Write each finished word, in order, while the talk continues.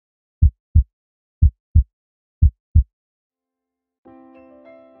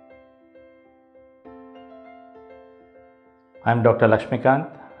I'm Dr. Lakshmi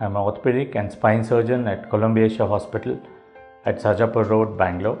Kanth. I'm an orthopedic and spine surgeon at Columbia Asia Hospital at Sarjapur Road,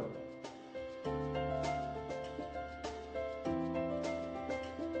 Bangalore.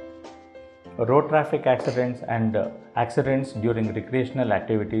 Road traffic accidents and accidents during recreational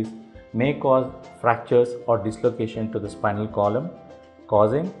activities may cause fractures or dislocation to the spinal column,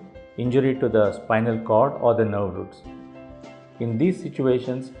 causing injury to the spinal cord or the nerve roots. In these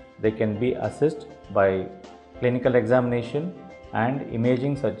situations, they can be assessed by clinical examination and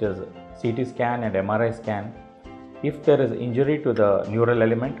imaging such as CT scan and MRI scan. If there is injury to the neural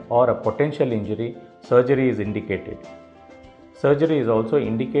element or a potential injury, surgery is indicated. Surgery is also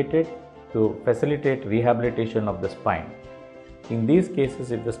indicated to facilitate rehabilitation of the spine. In these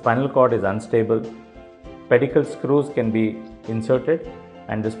cases, if the spinal cord is unstable, pedicle screws can be inserted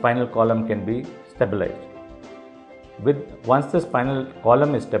and the spinal column can be stabilized. Once the spinal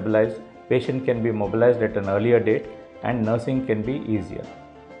column is stabilized, patient can be mobilized at an earlier date and nursing can be easier,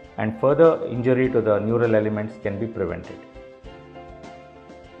 and further injury to the neural elements can be prevented.